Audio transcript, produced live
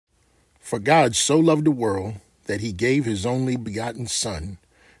For God so loved the world that he gave his only begotten Son,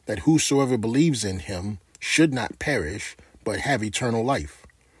 that whosoever believes in him should not perish, but have eternal life.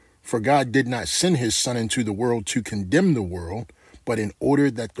 For God did not send his Son into the world to condemn the world, but in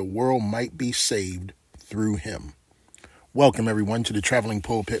order that the world might be saved through him. Welcome, everyone, to the Traveling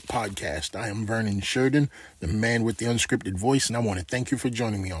Pulpit Podcast. I am Vernon Sheridan, the man with the unscripted voice, and I want to thank you for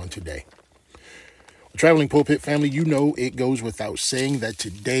joining me on today. Traveling Pulpit family, you know it goes without saying that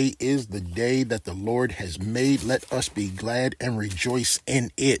today is the day that the Lord has made. Let us be glad and rejoice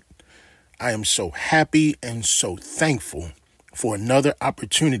in it. I am so happy and so thankful for another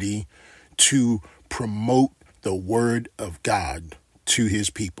opportunity to promote the Word of God to his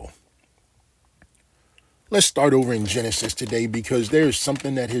people. Let's start over in Genesis today because there is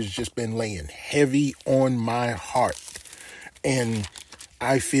something that has just been laying heavy on my heart. And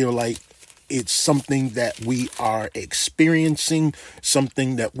I feel like it's something that we are experiencing,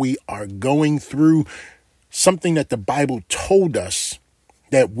 something that we are going through, something that the Bible told us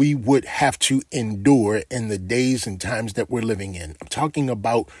that we would have to endure in the days and times that we're living in. I'm talking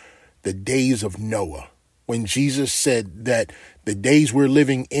about the days of Noah, when Jesus said that the days we're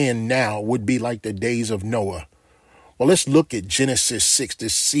living in now would be like the days of Noah. Well, let's look at Genesis 6 to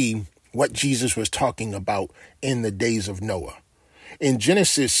see what Jesus was talking about in the days of Noah. In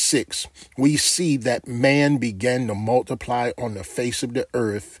Genesis 6, we see that man began to multiply on the face of the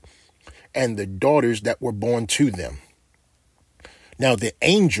earth and the daughters that were born to them. Now, the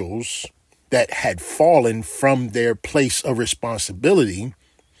angels that had fallen from their place of responsibility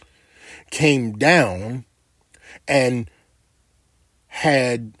came down and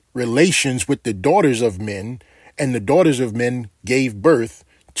had relations with the daughters of men, and the daughters of men gave birth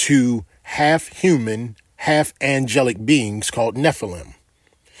to half human, half angelic beings called Nephilim.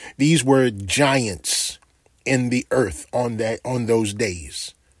 These were giants in the earth on those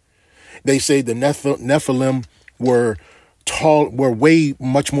days. They say the Nephilim were way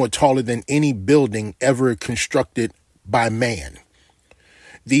much more taller than any building ever constructed by man.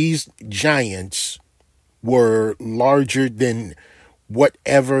 These giants were larger than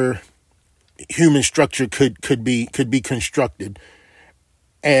whatever human structure could be constructed.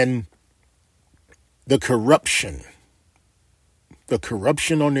 And the corruption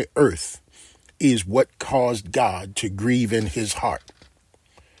on the earth is what caused God to grieve in his heart.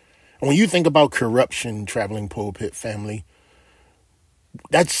 And when you think about corruption, Traveling Pulpit family,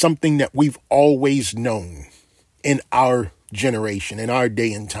 that's something that we've always known in our generation, in our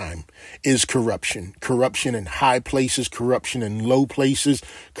day and time, is corruption. Corruption in high places, corruption in low places,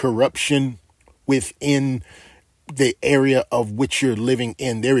 corruption within the area of which you're living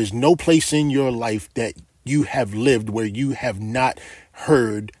in. There is no place in your life that you have lived where you have not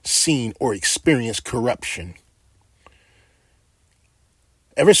heard, seen, or experienced corruption.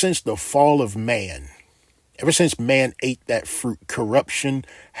 Ever since the fall of man, ever since man ate that fruit, corruption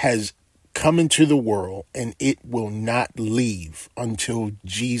has come into the world, and it will not leave until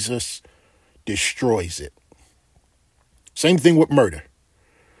Jesus destroys it. Same thing with murder.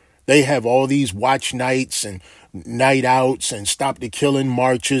 They have all these watch nights and night outs and stop the killing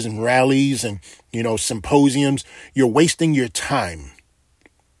marches and rallies and, symposiums. You're wasting your time.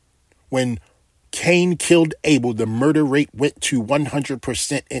 When Cain killed Abel, the murder rate went to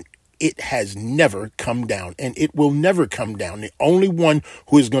 100%, and it has never come down, and it will never come down. The only one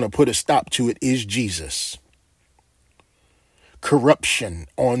who is going to put a stop to it is Jesus. Corruption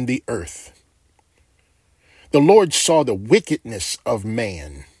on the earth. The Lord saw the wickedness of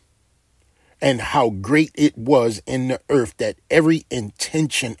man and how great it was in the earth that every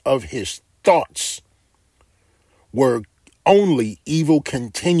intention of his thoughts were only evil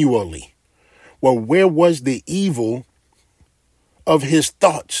continually. Well, where was the evil of his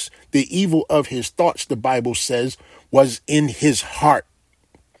thoughts? The evil of his thoughts, the Bible says, was in his heart.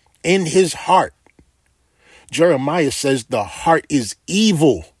 In his heart. Jeremiah says the heart is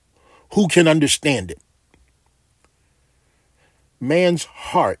evil. Who can understand it? Man's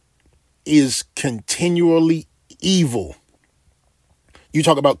heart is continually evil. You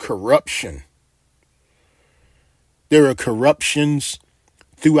talk about corruption. There are corruptions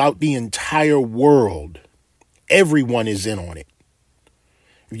throughout the entire world. Everyone is in on it.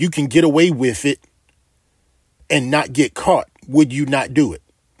 If you can get away with it and not get caught, would you not do it?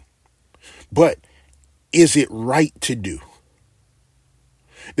 But is it right to do?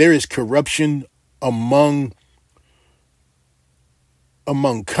 There is corruption among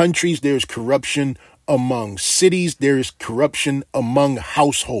countries. There's corruption among cities. There is corruption among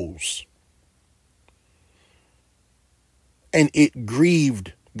households. And it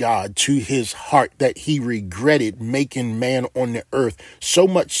grieved God to his heart that he regretted making man on the earth, so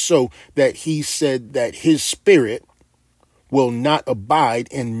much so that he said that his spirit will not abide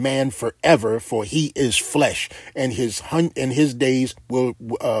in man forever, for he is flesh, and his days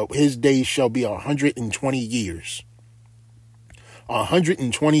shall be 120 years.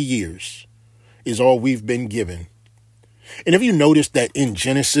 120 years is all we've been given. And have you noticed that in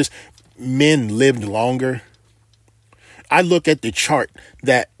Genesis, men lived longer? I look at the chart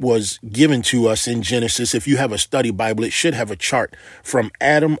that was given to us in Genesis. If you have a study Bible, it should have a chart from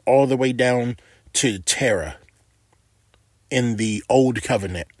Adam all the way down to Terah in the Old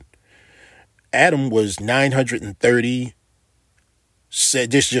Covenant. Adam was 930.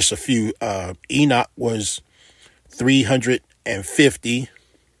 Said this just a few. Enoch was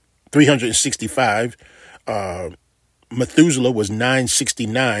 365. Methuselah was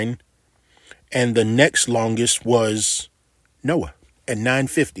 969. And the next longest was Noah at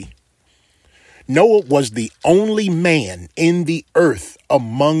 950. Noah was the only man in the earth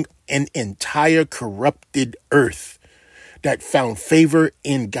among an entire corrupted earth that found favor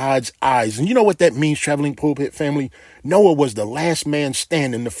in God's eyes. And you know what that means, Traveling Pulpit family? Noah was the last man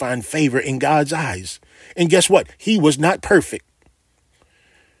standing to find favor in God's eyes. And guess what? He was not perfect.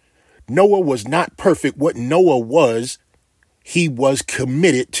 Noah was not perfect. What Noah was, he was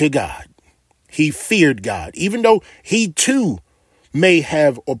committed to God. He feared God, even though he too may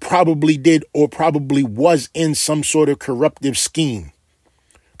have or probably did or probably was in some sort of corruptive scheme.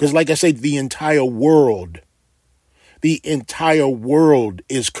 Because like I said, the entire world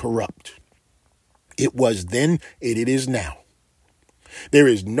is corrupt. It was then, it is now. There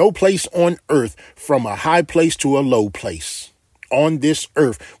is no place on earth, from a high place to a low place, on this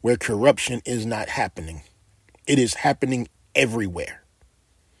earth where corruption is not happening. It is happening everywhere.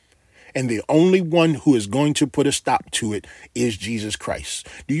 And the only one who is going to put a stop to it is Jesus Christ.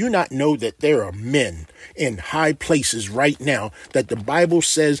 Do you not know that there are men in high places right now that the Bible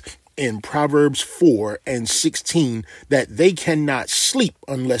says in Proverbs 4:16 that they cannot sleep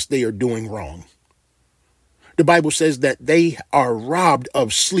unless they are doing wrong? The Bible says that they are robbed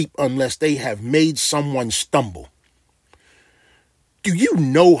of sleep unless they have made someone stumble. Do you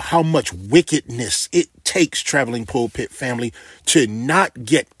know how much wickedness it takes, Traveling Pulpit family, to not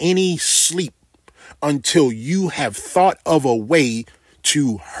get any sleep until you have thought of a way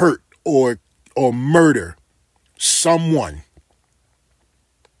to hurt or murder someone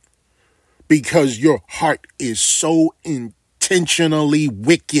because your heart is so intentionally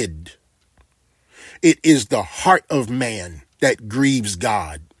wicked? It is the heart of man that grieves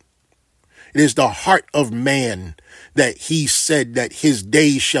God. It is the heart of man that he said that his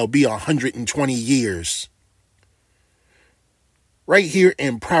days shall be 120 years. Right here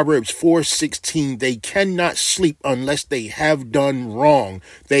in Proverbs 4:16, they cannot sleep unless they have done wrong.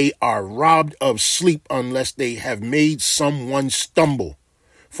 They are robbed of sleep unless they have made someone stumble.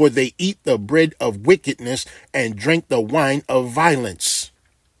 For they eat the bread of wickedness and drink the wine of violence.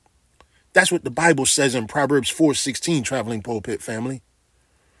 That's what the Bible says in Proverbs 4:16, Traveling Pulpit family.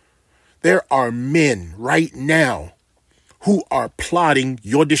 There are men right now who are plotting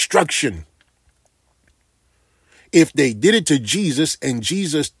your destruction. If they did it to Jesus and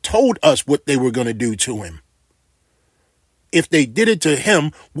Jesus told us what they were going to do to him, if they did it to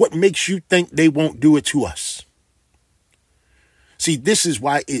him, what makes you think they won't do it to us? See, this is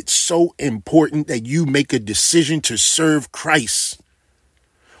why it's so important that you make a decision to serve Christ.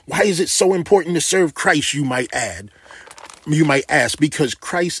 Why is it so important to serve Christ, you might add? You might ask, because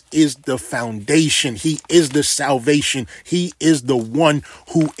Christ is the foundation. He is the salvation. He is the one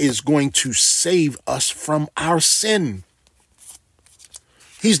who is going to save us from our sin.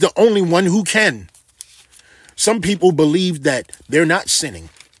 He's the only one who can. Some people believe that they're not sinning.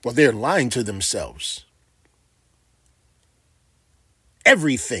 Well, they're lying to themselves.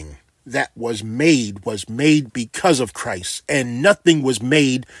 Everything that was made because of Christ, and nothing was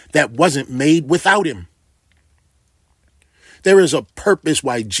made that wasn't made without him. There is a purpose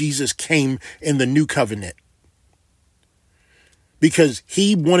why Jesus came in the new covenant, because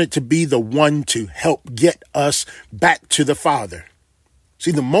he wanted to be the one to help get us back to the Father.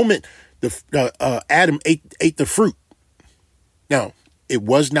 See, the moment Adam ate the fruit, now, it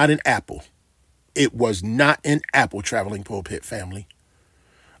was not an apple. It was not an apple, Traveling Pulpit family.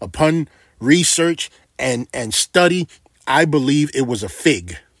 Upon research and study, I believe it was a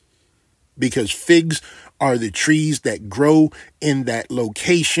fig, because figs are the trees that grow in that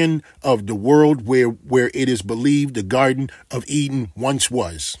location of the world where it is believed the Garden of Eden once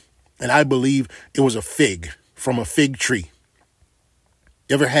was. And I believe it was a fig from a fig tree.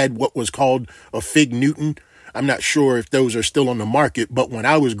 You ever had what was called a fig Newton? I'm not sure if those are still on the market, but when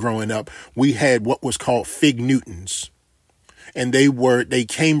I was growing up, we had what was called Fig Newtons. And they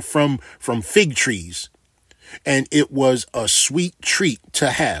came from fig trees. And it was a sweet treat to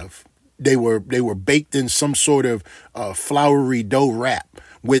have. They were baked in some sort of floury dough wrap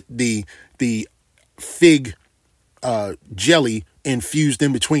with the fig jelly infused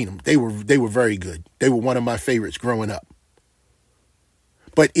in between them. They were very good. They were one of my favorites growing up.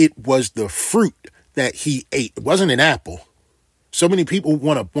 But it was the fruit that he ate. It wasn't an apple. So many people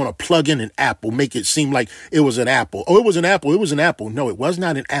want to plug in an apple, make it seem like it was an apple. Oh, it was an apple. It was an apple. No, it was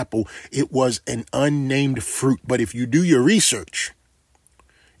not an apple. It was an unnamed fruit. But if you do your research,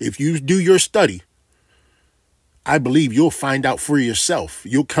 if you do your study, I believe you'll find out for yourself.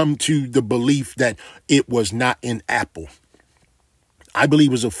 You'll come to the belief that it was not an apple. I believe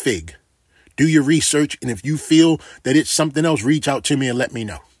it was a fig. Do your research. And if you feel that it's something else, reach out to me and let me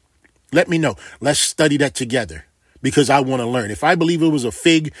know. Let me know. Let's study that together. Because I want to learn. If I believe it was a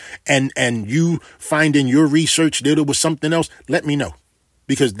fig and you find in your research that it was something else, let me know.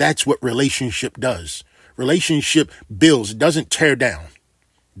 Because that's what relationship does. Relationship builds, it doesn't tear down.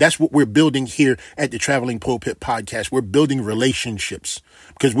 That's what we're building here at the Traveling Pulpit Podcast. We're building relationships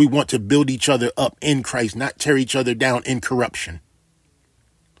because we want to build each other up in Christ, not tear each other down in corruption.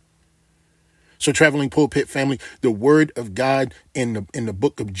 So Traveling Pulpit family, the word of God in the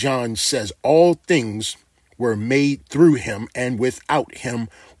book of John says all things were made through him, and without him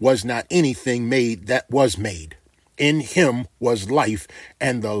was not anything made that was made. In him was life,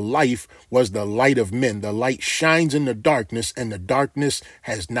 and the life was the light of men. The light shines in the darkness, and the darkness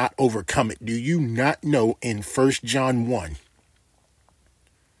has not overcome it. Do you not know in 1 John 1,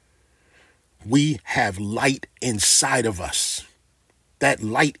 we have light inside of us. That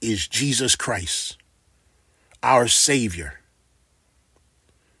light is Jesus Christ, our Savior.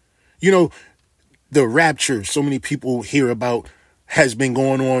 You know, the rapture, so many people hear about, has been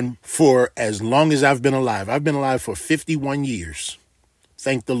going on for as long as I've been alive. I've been alive for 51 years.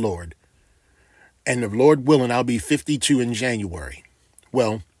 Thank the Lord. And the Lord willing, I'll be 52 in January.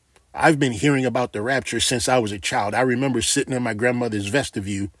 Well, I've been hearing about the rapture since I was a child. I remember sitting in my grandmother's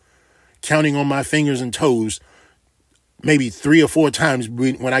vestibule, counting on my fingers and toes, maybe 3 or 4 times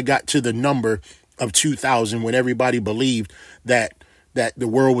when I got to the number of 2000, when everybody believed that the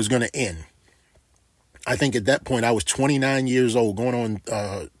world was going to end. I think at that point I was 29 years old, going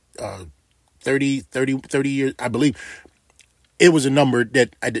on 30 years. I believe it was a number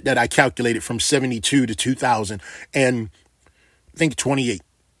that I calculated from 72 to 2000, and I think 28.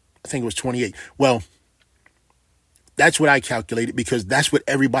 I think it was 28. Well, that's what I calculated because that's what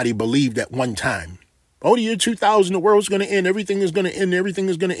everybody believed at one time. Oh, the year 2000, the world's going to end. Everything is going to end. Everything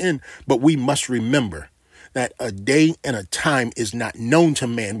is going to end. But we must remember that a day and a time is not known to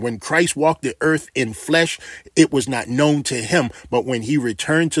man. When Christ walked the earth in flesh, it was not known to him. But when he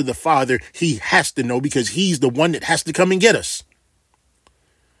returned to the Father, he has to know because he's the one that has to come and get us.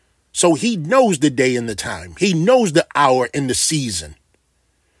 So he knows the day and the time. He knows the hour and the season.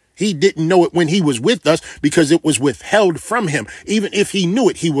 He didn't know it when he was with us because it was withheld from him. Even if he knew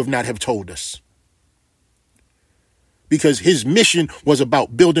it, he would not have told us. Because his mission was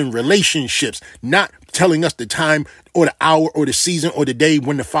about building relationships, not telling us the time or the hour or the season or the day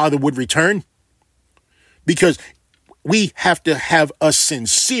when the Father would return. Because we have to have a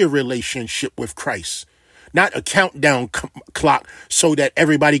sincere relationship with Christ, not a countdown clock so that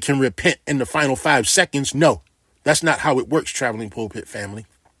everybody can repent in the final 5 seconds. No, that's not how it works, Traveling Pulpit family.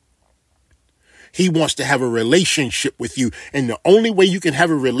 He wants to have a relationship with you. And the only way you can have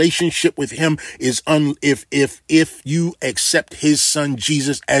a relationship with him is if you accept his son,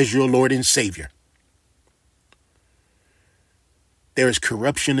 Jesus, as your Lord and Savior. There is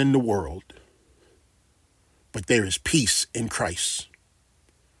corruption in the world, but there is peace in Christ.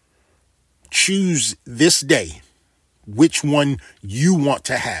 Choose this day which one you want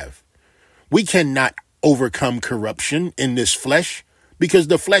to have. We cannot overcome corruption in this flesh because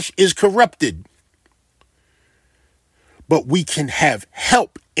the flesh is corrupted. But we can have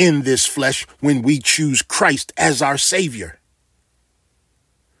help in this flesh when we choose Christ as our Savior.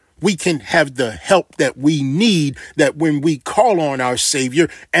 We can have the help that we need, that when we call on our Savior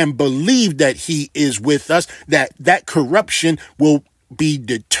and believe that he is with us, that corruption will be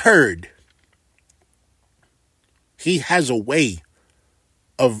deterred. He has a way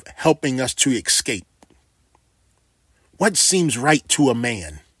of helping us to escape. What seems right to a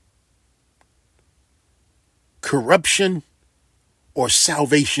man? Corruption or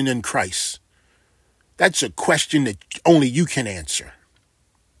salvation in Christ? That's a question that only you can answer.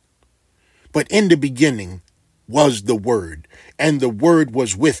 But in the beginning was the Word, and the Word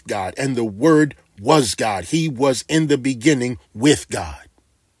was with God, and the Word was God. He was in the beginning with God.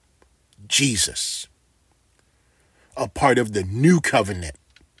 Jesus, a part of the new covenant.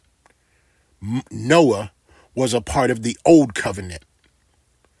 Noah was a part of the old covenant.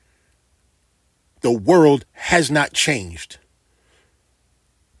 The world has not changed.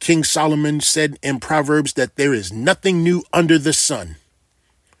 King Solomon said in Proverbs that there is nothing new under the sun.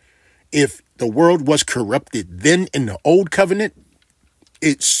 If the world was corrupted then in the old covenant,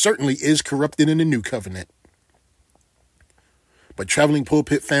 it certainly is corrupted in the new covenant. But Traveling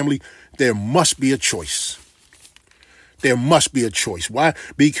Pulpit family, there must be a choice. There must be a choice. Why?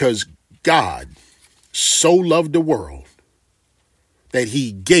 Because God so loved the world that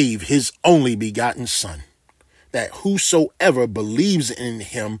he gave his only begotten son, that whosoever believes in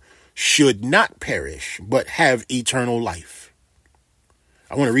him should not perish, but have eternal life.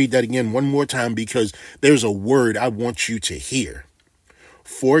 I want to read that again one more time because there's a word I want you to hear.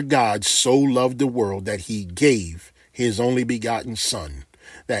 For God so loved the world that he gave his only begotten son,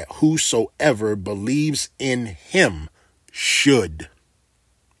 that whosoever believes in him should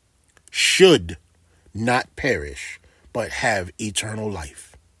not perish, but have eternal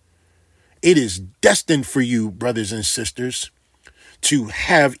life. It is destined for you, brothers and sisters, to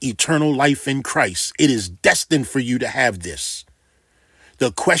have eternal life in Christ. It is destined for you to have this.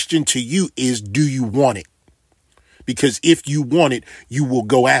 The question to you is, do you want it? Because if you want it, you will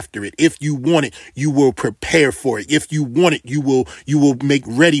go after it. If you want it, you will prepare for it. If you want it, you will make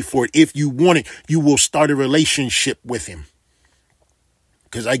ready for it. If you want it, you will start a relationship with him.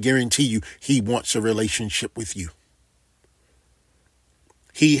 Because I guarantee you, he wants a relationship with you.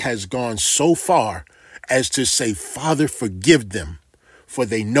 He has gone so far as to say, Father, forgive them, for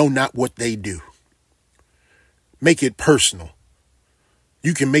they know not what they do. Make it personal.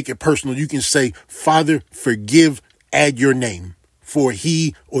 You can make it personal. You can say, Father, forgive, add your name, for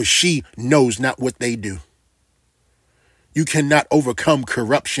he or she knows not what they do. You cannot overcome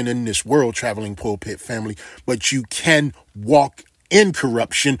corruption in this world, Traveling Pulpit family, but you can walk in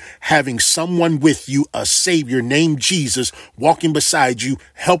corruption, having someone with you, a savior named Jesus, walking beside you,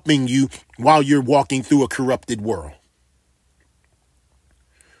 helping you while you're walking through a corrupted world.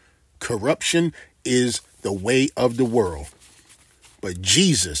 Corruption is the way of the world, but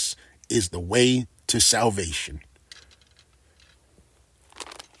Jesus is the way to salvation.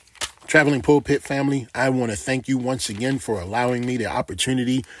 Traveling Pulpit family, I want to thank you once again for allowing me the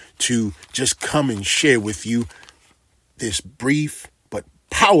opportunity to just come and share with you this brief but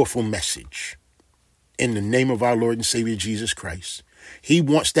powerful message in the name of our Lord and Savior Jesus Christ. He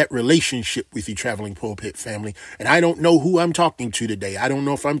wants that relationship with you, Traveling Pulpit family. And I don't know who I'm talking to today. I don't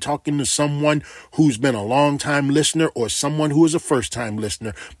know if I'm talking to someone who's been a long time listener or someone who is a first time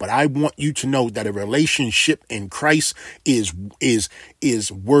listener, but I want you to know that a relationship in Christ is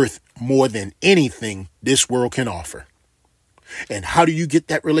worth more than anything this world can offer. And how do you get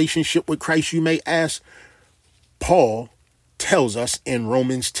that relationship with Christ, you may ask? Paul tells us in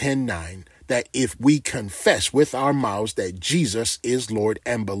Romans 10:9 that if we confess with our mouths that Jesus is Lord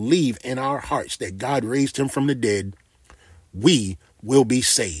and believe in our hearts that God raised him from the dead, we will be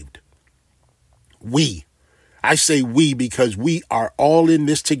saved. I say we because we are all in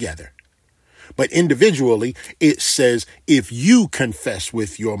this together. But individually, it says, if you confess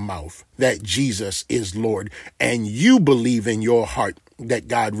with your mouth that Jesus is Lord and you believe in your heart that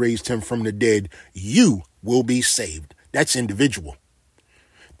God raised him from the dead, you will be saved. That's individual.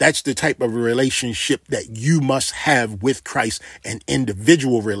 That's the type of relationship that you must have with Christ, an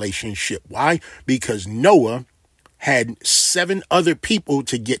individual relationship. Why? Because Noah had 7 other people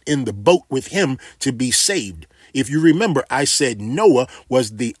to get in the boat with him to be saved. If you remember, I said Noah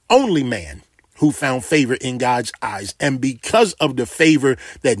was the only man who found favor in God's eyes. And because of the favor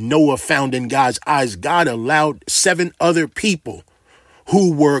that Noah found in God's eyes, God allowed 7 other people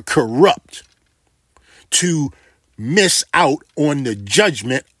who were corrupt to miss out on the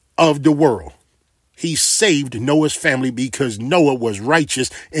judgment of the world. He saved Noah's family because Noah was righteous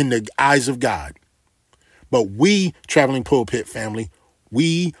in the eyes of God. But we, Traveling Pulpit family,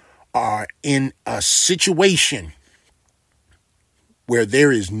 we are in a situation where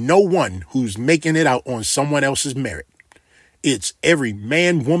there is no one who's making it out on someone else's merit. It's every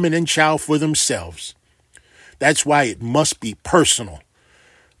man, woman, and child for themselves. That's why it must be personal.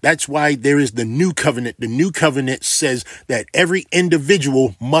 That's why there is the new covenant. The new covenant says that every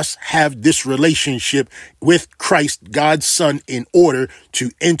individual must have this relationship with Christ, God's Son, in order to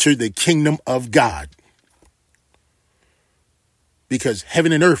enter the kingdom of God. Because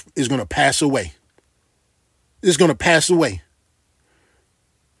heaven and earth is going to pass away. It's going to pass away.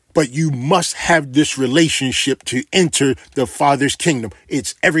 But you must have this relationship to enter the Father's kingdom.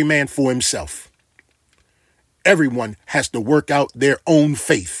 It's every man for himself. Everyone has to work out their own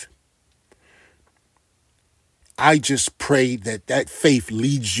faith. I just pray that that faith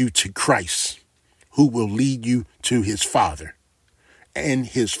leads you to Christ, who will lead you to his Father and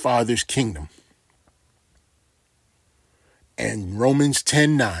his Father's kingdom. And Romans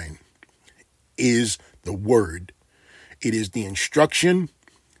 10:9 is the word. It is the instruction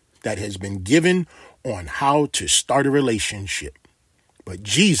that has been given on how to start a relationship. But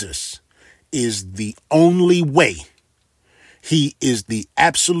Jesus is the only way. He is the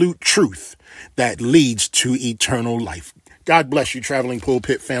absolute truth that leads to eternal life. God bless you, Traveling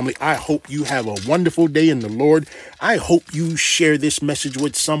Pulpit family. I hope you have a wonderful day in the Lord. I hope you share this message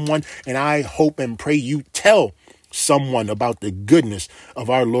with someone, and I hope and pray you tell someone about the goodness of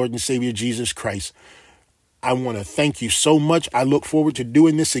our Lord and Savior Jesus Christ. I want to thank you so much. I look forward to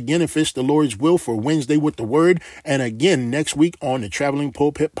doing this again, if it's the Lord's will, for Wednesday with the Word, and again next week on the Traveling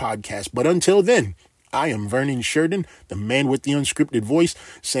Pulpit Podcast. But until then, I am Vernon Sheridan, the man with the unscripted voice,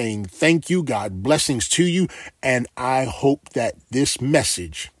 saying thank you, God blessings to you, and I hope that this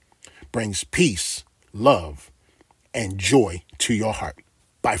message brings peace, love, and joy to your heart.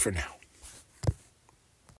 Bye for now.